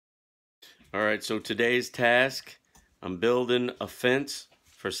All right, so today's task, I'm building a fence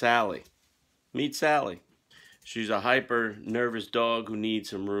for Sally. Meet Sally. She's a hyper nervous dog who needs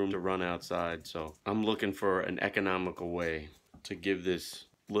some room to run outside, so I'm looking for an economical way to give this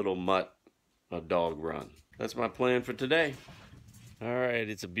little mutt a dog run. That's my plan for today. All right,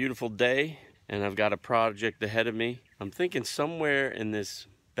 it's a beautiful day and I've got a project ahead of me. I'm thinking somewhere in this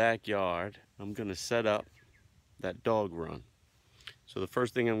backyard, I'm gonna set up that dog run. So the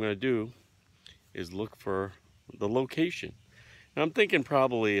first thing I'm gonna do is look for the location. And I'm thinking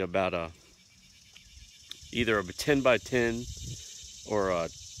probably about either a 10 by 10 or a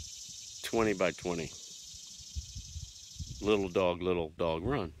 20 by 20. Little dog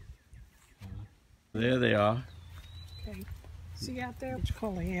run. There they are. Okay. See out there? Which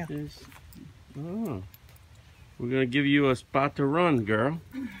color? Yeah. Yes. Oh. We're gonna give you a spot to run, girl.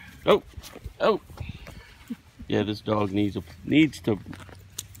 Oh, oh. Yeah, this dog needs to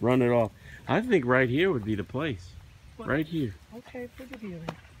run it off. I think right here would be the place. What? Right here. Okay, put it here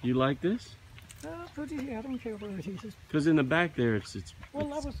then. You like this? Put it here. I don't care where it is. Because in the back there, it's.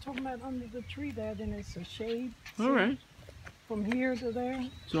 Well, I was talking about under the tree there, then it's a shade. All right. From here to there.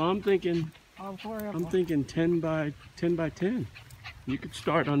 So I'm thinking. Or wherever. I'm thinking 10 by 10. You could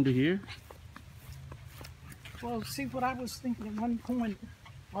start under here. Well, see what I was thinking at one point,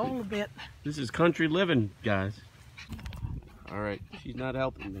 all a bit. This is country living, guys. All right, she's not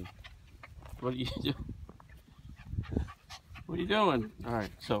helping me. What are you doing? What are you doing? All right,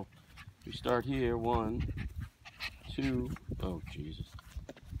 so we start here. 1, 2. Oh Jesus.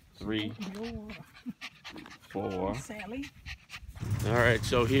 3, 4. Sally. All right,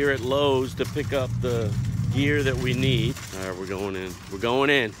 so here at Lowe's to pick up the gear that we need. All right, we're going in. We're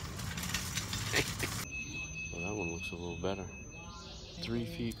going in. Well, that one looks a little better. 3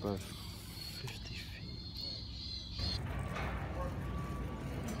 feet by 50 feet.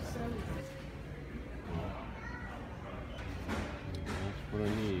 That's what I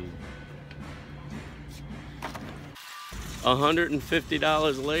need.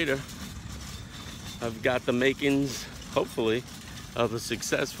 $150 later, I've got the makings, hopefully, of a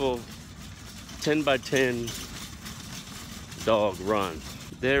successful 10 by 10 dog run.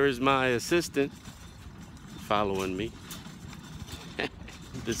 There is my assistant following me.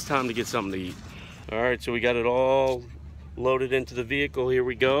 It's time to get something to eat. All right, so we got it all loaded into the vehicle. Here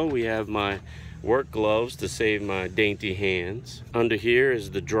we go. We have my work gloves to save my dainty hands. Under here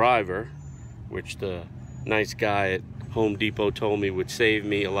is the driver, which the nice guy at Home Depot told me would save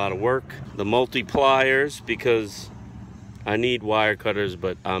me a lot of work. The multipliers, because I need wire cutters,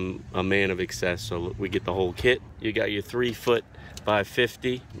 but I'm a man of excess, so we get the whole kit. You got your 3 foot by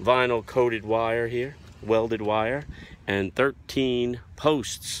 50 vinyl coated wire here, welded wire, and 13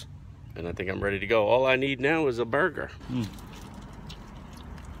 posts. And I think I'm ready to go. All I need now is a burger.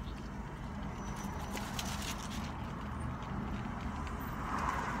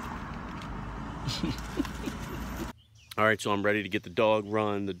 All right, so I'm ready to get the dog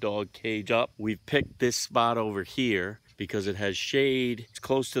run, the dog cage up. We've picked this spot over here because it has shade, it's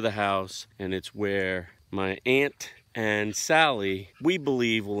close to the house, and it's where my aunt and Sally, we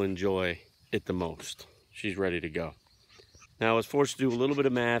believe, will enjoy it the most. She's ready to go. Now, I was forced to do a little bit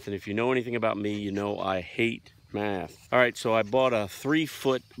of math, and if you know anything about me, you know I hate math. All right, so I bought a 3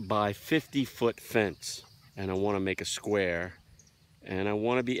 foot by 50 foot fence, and I want to make a square, and I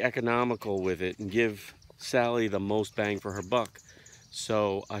want to be economical with it and give Sally the most bang for her buck.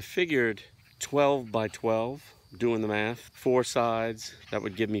 So I figured 12 by 12, doing the math, 4 sides, that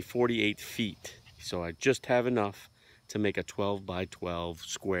would give me 48 feet. So I just have enough to make a 12 by 12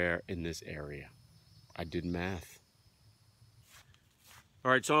 square in this area. I did math. All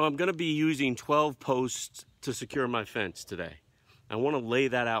right, so I'm gonna be using 12 posts to secure my fence today. I wanna lay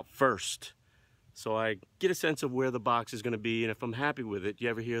that out first, so I get a sense of where the box is gonna be, and if I'm happy with it, you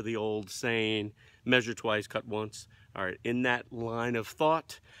ever hear the old saying, measure twice, cut once? All right, in that line of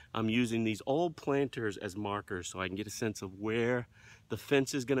thought, I'm using these old planters as markers so I can get a sense of where the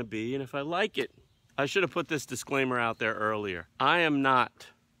fence is gonna be, and if I like it. I should have put this disclaimer out there earlier. I am not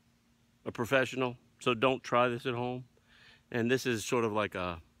a professional, so don't try this at home. And this is sort of like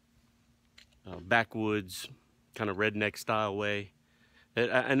a backwoods, kind of redneck style way.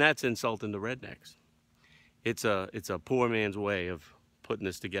 And that's insulting to rednecks. It's a poor man's way of putting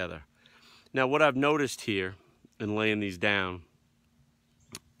this together. Now, what I've noticed here in laying these down,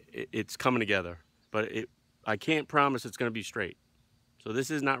 it's coming together, but I can't promise it's gonna be straight. So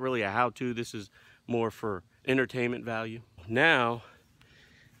this is not really a how-to, this is more for entertainment value. Now,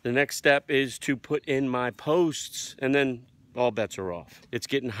 the next step is to put in my posts, and then all bets are off. It's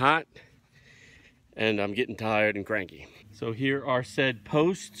getting hot, and I'm getting tired and cranky. So here are said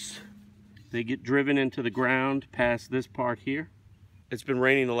posts. They get driven into the ground past this part here. It's been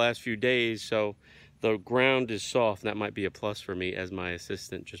raining the last few days, so the ground is soft. That might be a plus for me, as my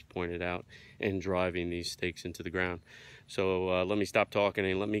assistant just pointed out, in driving these stakes into the ground. So let me stop talking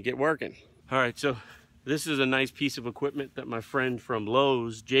and let me get working. All right, so this is a nice piece of equipment that my friend from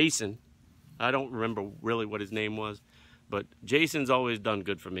Lowe's, Jason, I don't remember really what his name was, but Jason's always done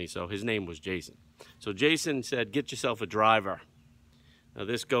good for me, so his name was Jason. So Jason said, get yourself a driver. Now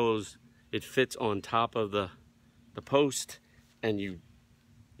this goes, it fits on top of the post, and you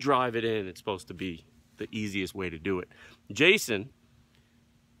drive it in. It's supposed to be the easiest way to do it. Jason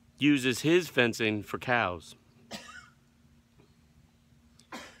uses his fencing for cows.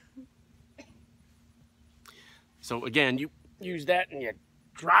 So again, you use that and you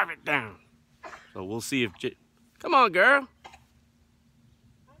drive it down. So we'll see if, come on girl,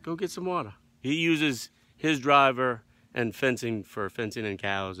 go get some water. He uses his driver and fencing for fencing in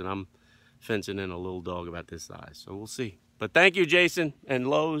cows, and I'm fencing in a little dog about this size. So we'll see. But thank you, Jason and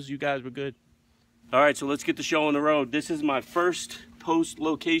Lowe's. You guys were good. All right, so let's get the show on the road. This is my first post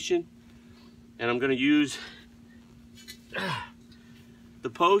location, and I'm gonna use the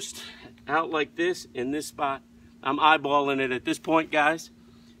post out like this in this spot. I'm eyeballing it at this point, guys.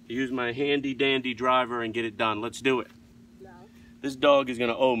 Use my handy dandy driver and get it done. Let's do it. No. This dog is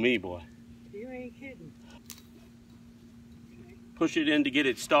gonna owe me, boy. You ain't kidding. Okay. Push it in to get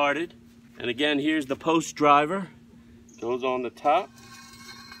it started. And again, here's the post driver. Goes on the top.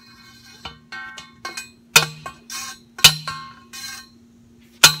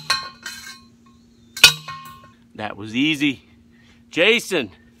 That was easy.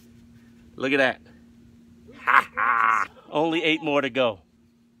 Jason, look at that. Ha ha! Only 8 more to go.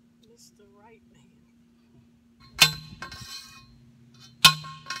 Mr. Right Man.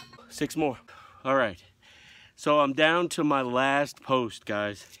 6 more. All right. So I'm down to my last post,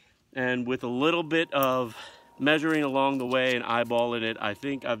 guys. And with a little bit of measuring along the way and eyeballing it, I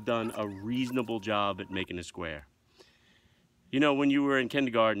think I've done a reasonable job at making a square. You know, when you were in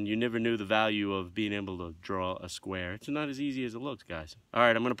kindergarten, you never knew the value of being able to draw a square. It's not as easy as it looks, guys. All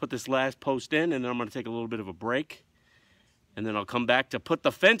right, I'm gonna put this last post in, and then I'm gonna take a little bit of a break, and then I'll come back to put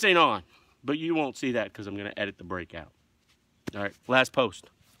the fencing on. But you won't see that because I'm gonna edit the break out. All right, last post.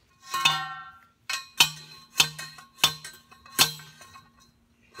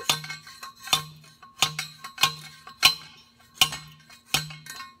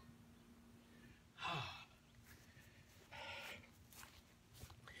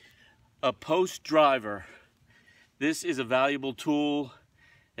 A post driver. This is a valuable tool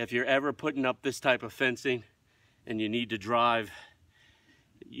if you're ever putting up this type of fencing and you need to drive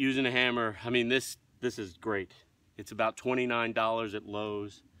using a hammer. I mean, this is great. It's about $29 at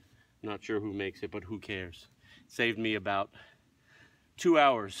Lowe's. Not sure who makes it, but who cares? Saved me about 2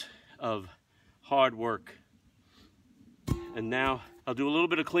 hours of hard work. And now I'll do a little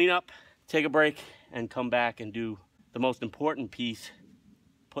bit of cleanup, take a break, and come back and do the most important piece,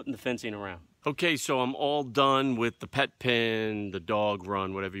 putting the fencing around. Okay, so I'm all done with the pet pen, the dog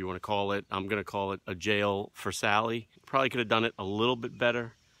run, whatever you want to call it. I'm gonna call it a jail for Sally. Probably could have done it a little bit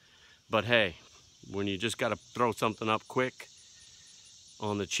better, but hey, when you just gotta throw something up quick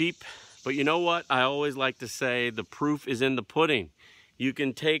on the cheap. But you know what? I always like to say the proof is in the pudding. You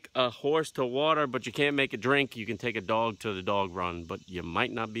can take a horse to water, but you can't make it drink. You can take a dog to the dog run, but you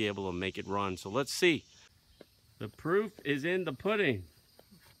might not be able to make it run. So let's see. The proof is in the pudding.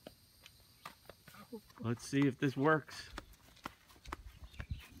 Let's see if this works.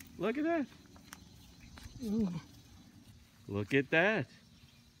 Look at that. Ooh. Look at that.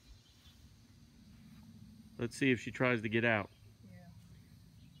 Let's see if she tries to get out. Yeah.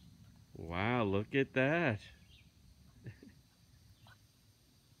 Wow, look at that.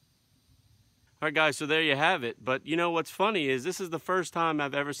 All right, guys, so there you have it. But you know what's funny is this is the first time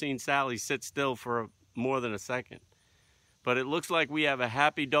I've ever seen Sally sit still for more than a second. But it looks like we have a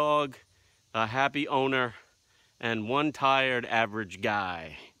happy dog, a happy owner, and one tired average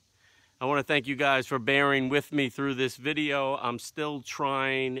guy. I want to thank you guys for bearing with me through this video. I'm still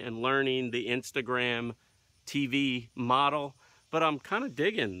trying and learning the Instagram TV model, but I'm kind of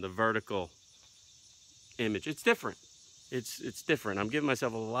digging the vertical image. It's different. It's different. I'm giving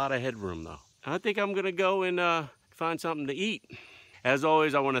myself a lot of headroom though. I think I'm gonna go and find something to eat. As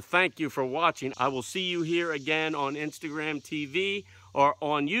always, I want to thank you for watching. I will see you here again on Instagram TV or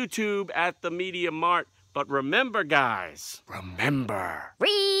on YouTube at the Media Mart. But remember, guys. Remember.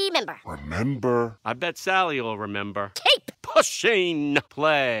 I bet Sally will remember. Keep pushing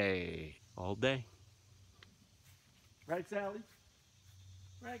play all day. Right, Sally?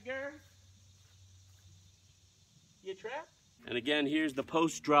 Right, girl? You trapped? And again, here's the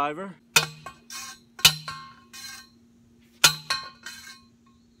post driver.